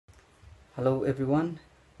Hello everyone,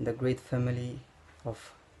 the great family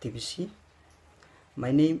of TBC. My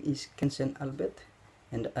name is Kenson Albert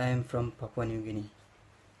and I am from Papua New Guinea.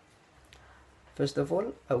 First of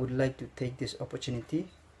all, I would like to take this opportunity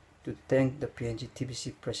to thank the PNG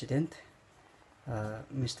TBC President,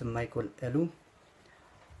 Mr. Michael Elu,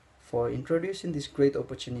 for introducing this great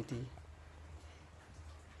opportunity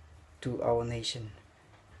to our nation.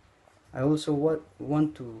 I also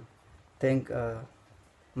want to thank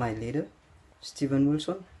my leader, Stephen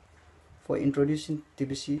Wilson, for introducing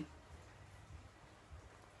TBC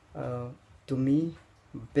to me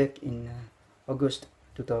back in August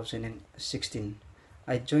 2016.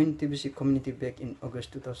 I joined TBC community back in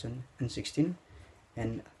August 2016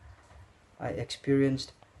 and I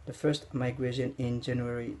experienced the first migration in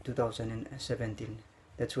January 2017.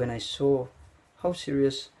 That's when I saw how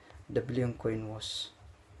serious the billion coin was.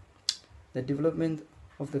 The development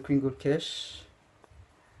of the Kringle Cash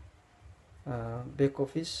back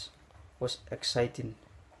office was exciting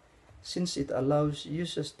since it allows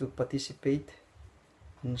users to participate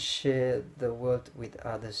and share the world with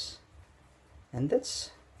others. And that's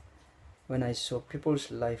when I saw people's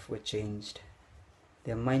lives were changed,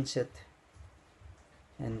 their mindset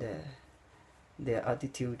and their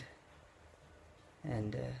attitude,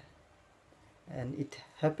 and it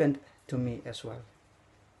happened to me as well.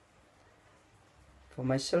 For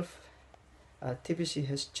myself, TBC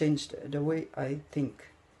has changed the way I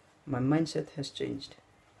think. My mindset has changed,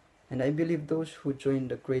 and I believe those who join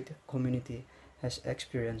the great community has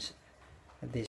experienced this.